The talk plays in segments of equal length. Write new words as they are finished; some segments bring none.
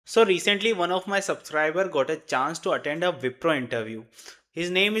So recently one of my subscriber got a chance to attend a Wipro interview. His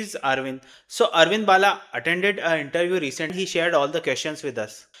name is Arvind. So Arvind Bala attended an interview recently. He shared all the questions with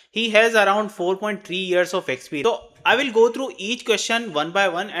us. He has around 4.3 years of experience. So I will go through each question one by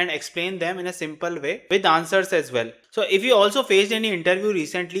one and explain them in a simple way with answers as well. So if you also faced any interview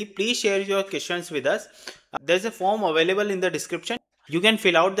recently, please share your questions with us. There's a form available in the description. You can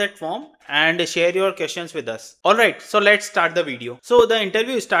fill out that form and share your questions with us. Alright, so let's start the video. So the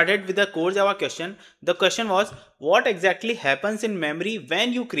interview started with a core Java question. The question was, what exactly happens in memory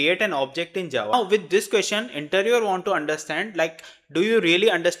when you create an object in Java? Now with this question, interviewer want to understand, like, do you really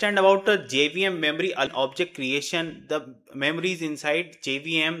understand about the JVM memory object creation, the memories inside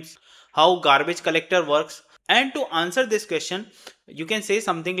JVMs, how garbage collector works? And to answer this question, you can say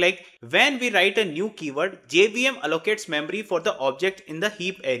something like, when we write a new keyword, JVM allocates memory for the object in the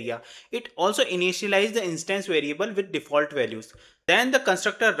heap area. It also initializes the instance variable with default values. Then the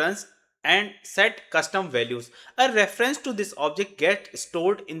constructor runs and set custom values. A reference to this object gets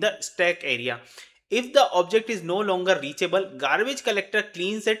stored in the stack area. If the object is no longer reachable, garbage collector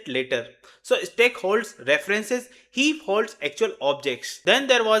cleans it later. So stack holds references, heap holds actual objects. Then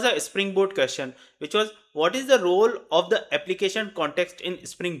there was a Spring Boot question, which was, what is the role of the application context in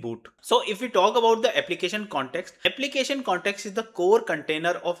Spring Boot? So if we talk about the application context is the core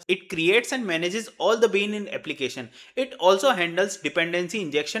container of it, creates and manages all the bean in application. It also handles dependency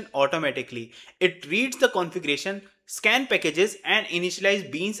injection automatically. It reads the configuration, scan packages and initialize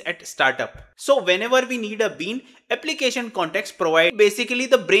beans at startup. So whenever we need a bean, application context provides basically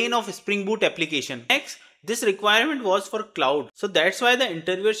the brain of Spring Boot application. Next, this requirement was for cloud. So that's why the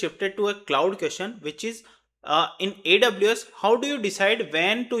interviewer shifted to a cloud question, which is in AWS, how do you decide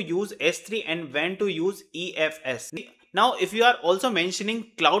when to use S3 and when to use EFS? Now, if you are also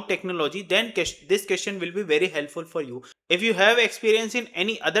mentioning cloud technology, then this question will be very helpful for you. If you have experience in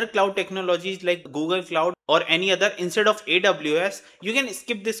any other cloud technologies like Google Cloud or any other instead of AWS, you can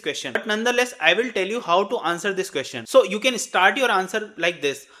skip this question. But nonetheless, I will tell you how to answer this question. So you can start your answer like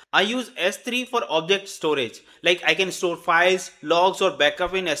this. I use S3 for object storage. Like I can store files, logs or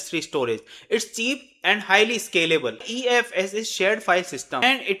backup in S3 storage. It's cheap and highly scalable. EFS is shared file system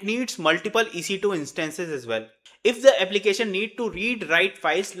and it needs multiple EC2 instances as well. If the application need to read-write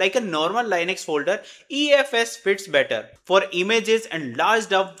files like a normal Linux folder, EFS fits better. For images and large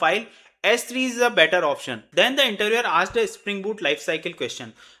dump file, S3 is a better option. Then the interviewer asked a Spring Boot lifecycle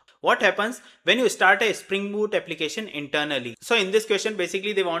question. What happens when you start a Spring Boot application internally? So in this question,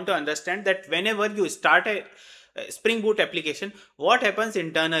 basically they want to understand that whenever you start a Spring Boot application, what happens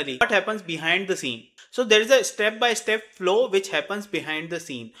internally? What happens behind the scene? So there is a step-by-step flow which happens behind the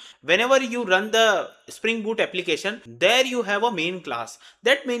scene. Whenever you run the Spring Boot application, there you have a main class.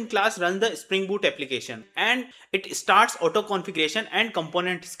 That main class runs the Spring Boot application and it starts auto configuration and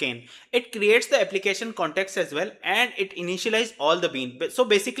component scan. It creates the application context as well and it initializes all the beans. So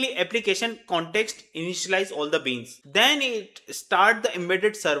basically application context initialize all the beans. Then it start the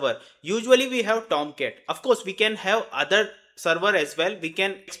embedded server. Usually we have Tomcat. Of course we can have other server as well. We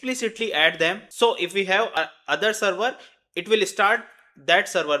can explicitly add them. So if we have other server, it will start that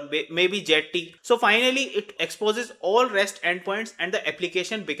server, maybe Jetty. So finally it exposes all REST endpoints and the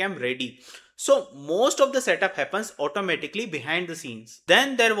application became ready. So most of the setup happens automatically behind the scenes.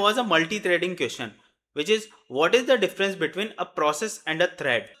 Then there was a multi-threading question, which is, what is the difference between a process and a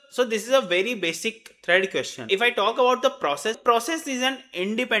thread? So this is a very basic thread question. If I talk about the process is an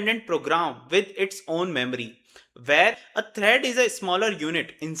independent program with its own memory, where a thread is a smaller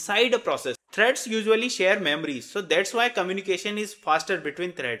unit inside a process. Threads usually share memories, so that's why communication is faster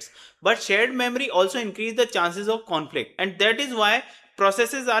between threads. But shared memory also increases the chances of conflict, and that is why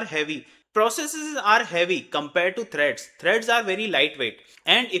processes are heavy. Processes are heavy compared to threads. Threads are very lightweight,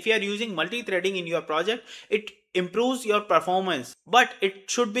 and if you are using multi-threading in your project, it improves your performance, but it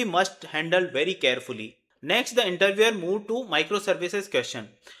should be must handle very carefully. Next, the interviewer moved to microservices question.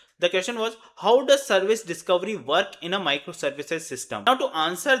 The question was, how does service discovery work in a microservices system? Now to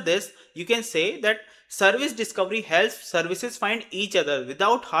answer this, you can say that service discovery helps services find each other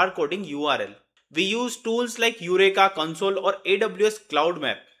without hard coding URL. We use tools like Eureka, Consul or AWS Cloud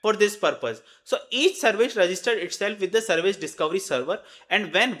Map for this purpose. So each service registers itself with the service discovery server,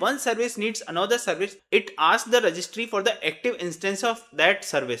 and when one service needs another service, it asks the registry for the active instance of that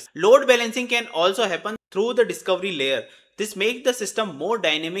service. Load balancing can also happen through the discovery layer. This makes the system more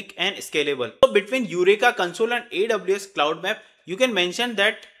dynamic and scalable. So between Eureka, Consul and AWS Cloud Map, you can mention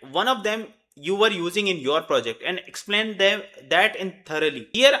that one of them you were using in your project and explain them that in thoroughly.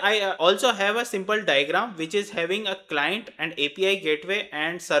 Here I also have a simple diagram which is having a client and API gateway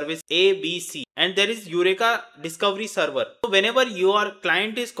and service ABC, and there is Eureka discovery server. So whenever your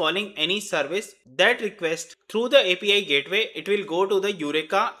client is calling any service, that request through the API gateway, it will go to the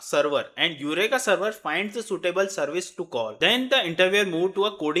Eureka server, and Eureka server finds the suitable service to call. Then the interviewer moved to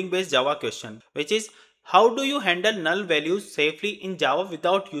a coding based Java question, which is, how do you handle null values safely in Java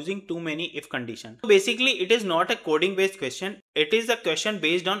without using too many if conditions? So basically, it is not a coding based question. It is a question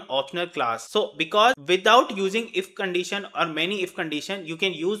based on optional class. So because without using if condition or many if condition, you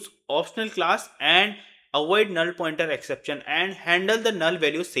can use optional class and avoid null pointer exception and handle the null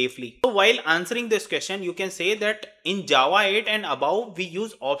value safely. So while answering this question, you can say that in Java 8 and above, we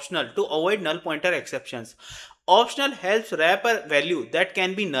use optional to avoid null pointer exceptions. Optional helps wrap a value that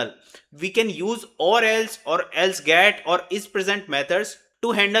can be null. We can use or else get or is present methods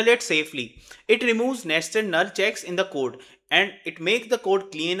to handle it safely. It removes nested null checks in the code and it makes the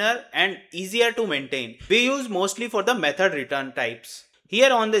code cleaner and easier to maintain. We use mostly for the method return types.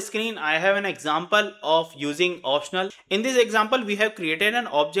 Here on the screen, I have an example of using optional. In this example, we have created an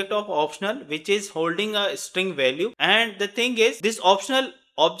object of optional which is holding a string value, and the thing is, this optional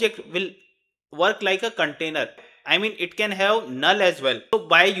object will work like a container. I mean, it can have null as well. So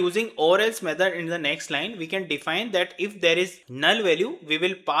by using or else method in the next line, we can define that if there is null value, we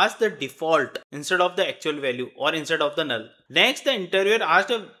will pass the default instead of the actual value or instead of the null. Next, the interviewer asked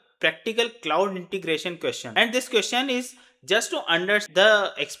a practical cloud integration question, and this question is just to understand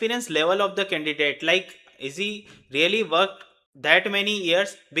the experience level of the candidate. Like, is he really worked that many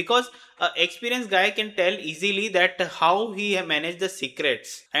years? Because an experienced guy can tell easily that how he managed the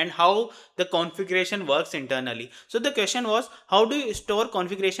secrets and how the configuration works internally. So the question was, how do you store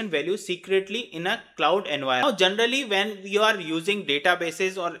configuration values secretly in a cloud environment? Now generally when you are using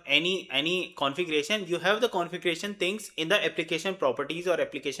databases or any configuration, you have the configuration things in the application properties or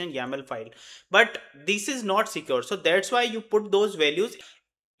application YAML file, but this is not secure. So that's why you put those values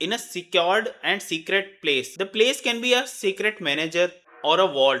in a secured and secret place. The place can be a secret manager or a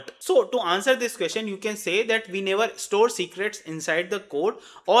vault. So to answer this question, you can say that we never store secrets inside the code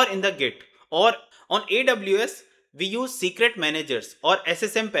or in the Git. Or on AWS, we use secret managers or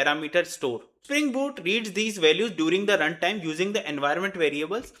SSM parameter store. Spring Boot reads these values during the runtime using the environment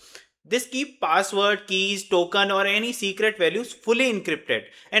variables. This keep password, keys, token or any secret values fully encrypted,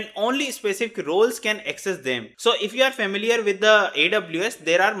 and only specific roles can access them. So if you are familiar with the AWS,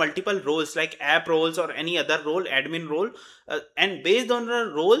 there are multiple roles like app roles or any other role, admin role, and based on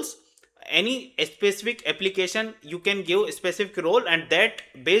the roles, any specific application you can give a specific role, and that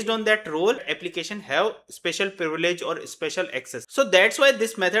based on that role, application have special privilege or special access. So that's why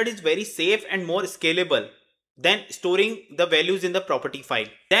this method is very safe and more scalable than storing the values in the property file.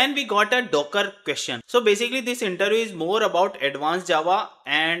 Then we got a Docker question. So basically this interview is more about advanced Java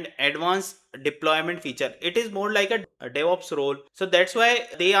and advanced deployment feature. It is more like a DevOps role. So that's why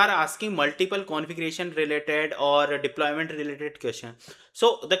they are asking multiple configuration related or deployment related question.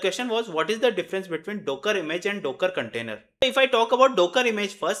 So the question was, what is the difference between Docker image and Docker container? If I talk about Docker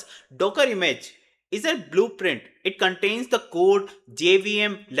image first, Docker image is a blueprint. It contains the code,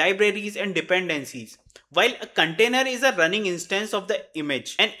 JVM, libraries and dependencies. While a container is a running instance of the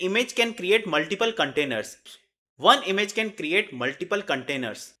image. An image can create multiple containers. One image can create multiple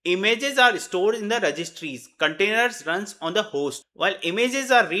containers. Images are stored in the registries. Containers runs on the host. While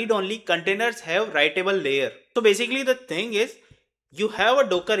images are read-only, containers have writable layer. So basically the thing is, you have a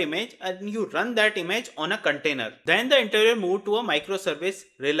Docker image and you run that image on a container. Then the interviewer moved to a microservice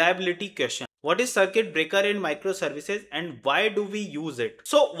reliability question. What is circuit breaker in microservices and why do we use it?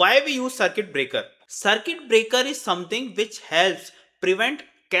 So why we use circuit breaker? Circuit breaker is something which helps prevent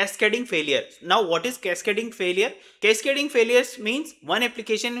cascading failure. Now what is cascading failure? Cascading failures means one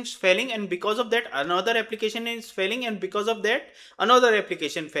application is failing and because of that another application is failing and because of that another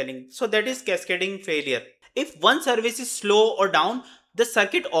application failing. So that is cascading failure. If one service is slow or down, the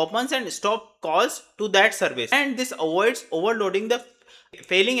circuit opens and stops calls to that service, and this avoids overloading the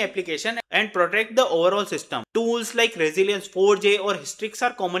failing application and protect the overall system. Tools like Resilience 4J or Hystrix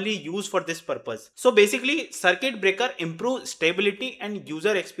are commonly used for this purpose. So basically circuit breaker improves stability and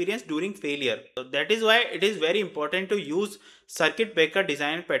user experience during failure. So that is why it is very important to use circuit breaker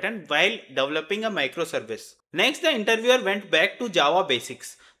design pattern while developing a microservice. Next, the interviewer went back to Java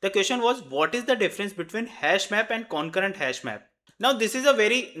basics. The question was, what is the difference between HashMap and ConcurrentHashMap? Now this is a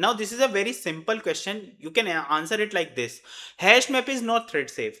very simple question. You can answer it like this. HashMap is not thread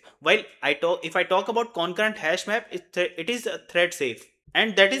safe. While if I talk about ConcurrentHashMap, it is thread safe,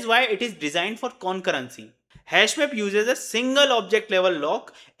 and that is why it is designed for concurrency. HashMap uses a single object level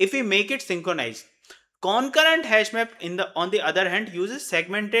lock if we make it synchronized. Concurrent HashMap on the other hand uses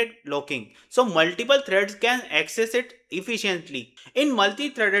segmented locking, so multiple threads can access it efficiently. In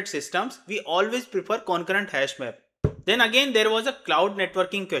multi-threaded systems, we always prefer concurrent HashMap. Then again there was a cloud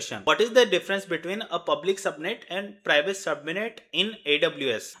networking question. What is the difference between a public subnet and private subnet in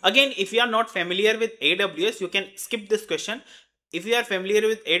AWS? Again, if you are not familiar with AWS, you can skip this question. If you are familiar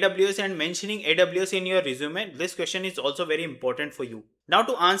with AWS and mentioning AWS in your resume, this question is also very important for you. Now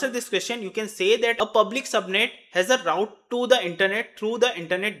to answer this question, you can say that a public subnet has a route to the internet through the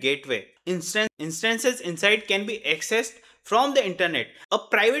internet gateway. Instances inside can be accessed from the internet. A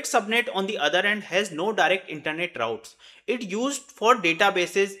private subnet on the other hand has no direct internet routes. It used for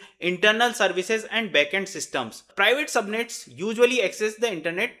databases, internal services and backend systems. Private subnets usually access the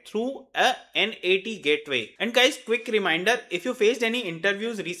internet through a NAT gateway. And guys, quick reminder, if you faced any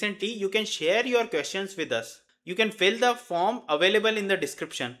interviews recently, you can share your questions with us. You can fill the form available in the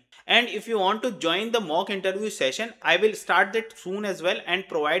description. And if you want to join the mock interview session, I will start that soon as well and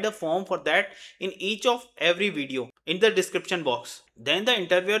provide a form for that in each of every video in the description box. Then the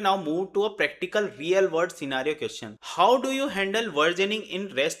interviewer now moved to a practical real world scenario question. How do you handle versioning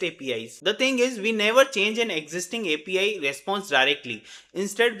in REST APIs? The thing is, we never change an existing API response directly.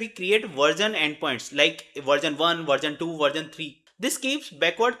 Instead, we create version endpoints like version 1, version 2, version 3. This keeps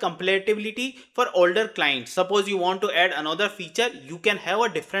backward compatibility for older clients. Suppose you want to add another feature, you can have a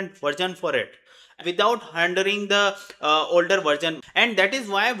different version for it without handling the older version. And that is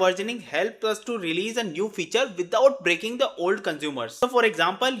why versioning helps us to release a new feature without breaking the old consumers. So for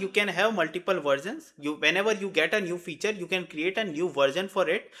example, you can have multiple versions. Whenever you get a new feature, you can create a new version for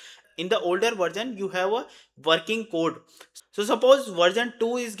it. In the older version, you have a working code. So suppose version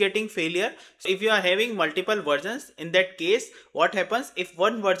 2 is getting failure. So if you are having multiple versions, in that case, what happens if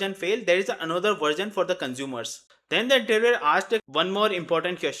one version fails, there is another version for the consumers. Then the interviewer asked one more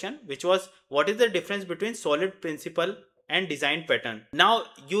important question, which was, what is the difference between solid principle and design pattern? Now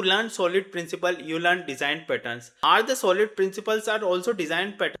you learn solid principle, you learn design patterns. Are the solid principles are also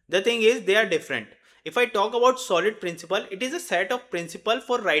design patterns? The thing is, they are different. If I talk about solid principle, it is a set of principles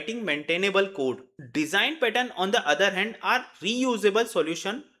for writing maintainable code. Design pattern on the other hand are reusable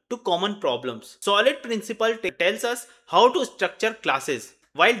solution to common problems. Solid principle tells us how to structure classes,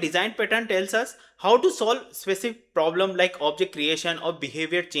 while design pattern tells us how to solve specific problem like object creation or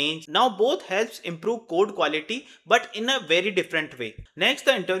behavior change. Now both helps improve code quality but in a very different way. Next,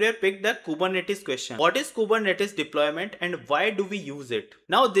 the interviewer picked the Kubernetes question. What is Kubernetes deployment and why do we use it?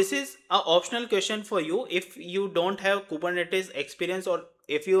 Now this is an optional question for you if you don't have Kubernetes experience, or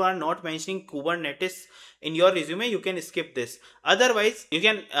if you are not mentioning Kubernetes in your resume, you can skip this. Otherwise, you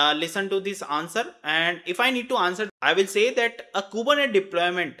can listen to this answer, and if I need to answer, I will say that a Kubernetes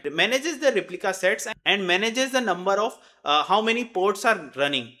deployment manages the replica sets and manages the number of how many pods are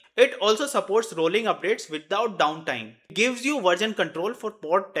running. It also supports rolling updates without downtime. It gives you version control for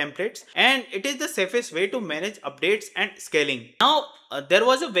pod templates, and it is the safest way to manage updates and scaling. Now, there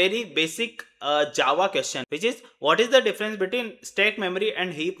was a very basic Java question, which is, what is the difference between stack memory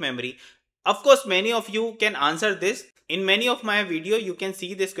and heap memory? Of course, many of you can answer this. In many of my video, you can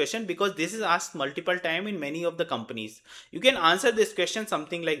see this question because this is asked multiple times in many of the companies. You can answer this question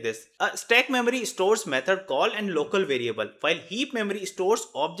something like this. Stack memory stores method call and local variable, while heap memory stores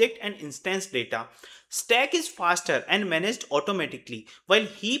object and instance data. Stack is faster and managed automatically, while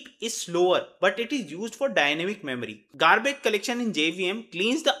heap is slower, but it is used for dynamic memory. Garbage collection in JVM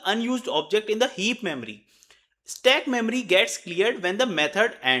cleans the unused object in the heap memory. Stack memory gets cleared when the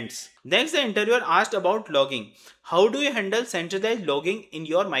method ends. Next, the interviewer asked about logging. How do you handle centralized logging in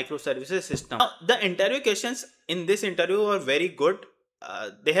your microservices system? Now, the interview questions in this interview were very good.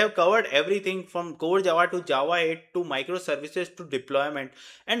 They have covered everything from core Java to Java 8 to microservices to deployment,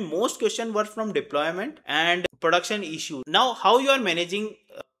 and most questions were from deployment and production issues. Now, how you are managing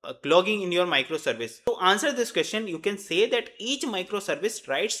logging in your microservice? To answer this question, you can say that each microservice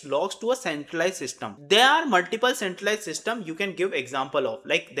writes logs to a centralized system. There are multiple centralized systems you can give example of,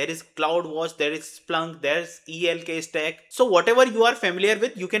 like there is CloudWatch, there is Splunk, there is ELK stack. So whatever you are familiar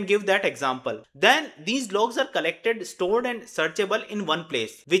with, you can give that example. Then these logs are collected, stored and searchable in one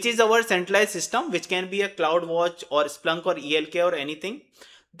place, which is our centralized system, which can be a CloudWatch or Splunk or ELK or anything.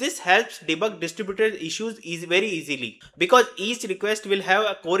 This helps debug distributed issues very easily because each request will have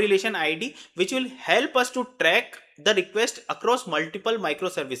a correlation ID which will help us to track the request across multiple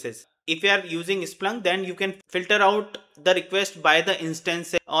microservices. If you are using Splunk, then you can filter out the request by the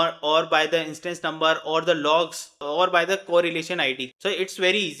instance or by the instance number or the logs or by the correlation ID. So it's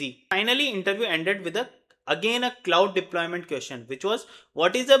very easy. Finally, interview ended with a Again a cloud deployment question, which was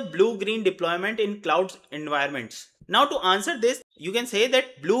what is a blue-green deployment in cloud environments? Now to answer this, you can say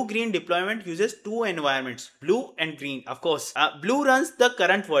that blue-green deployment uses two environments, blue and green. Of course, blue runs the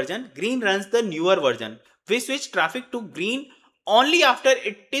current version, green runs the newer version. We switch traffic to green only after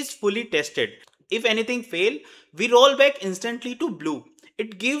it is fully tested. If anything fail, we roll back instantly to blue.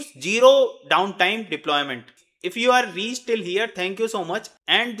 It gives zero downtime deployment. If you are reached till here, thank you so much.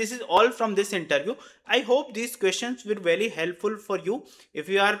 And this is all from this interview. I hope these questions were very helpful for you if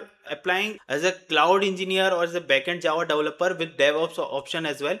you are applying as a cloud engineer or as a backend Java developer with DevOps option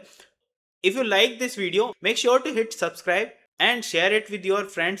as well. If you like this video, make sure to hit subscribe and share it with your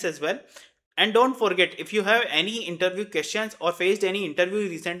friends as well. And don't forget, if you have any interview questions or faced any interview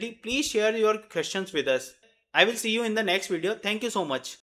recently, please share your questions with us. I will see you in the next video. Thank you so much.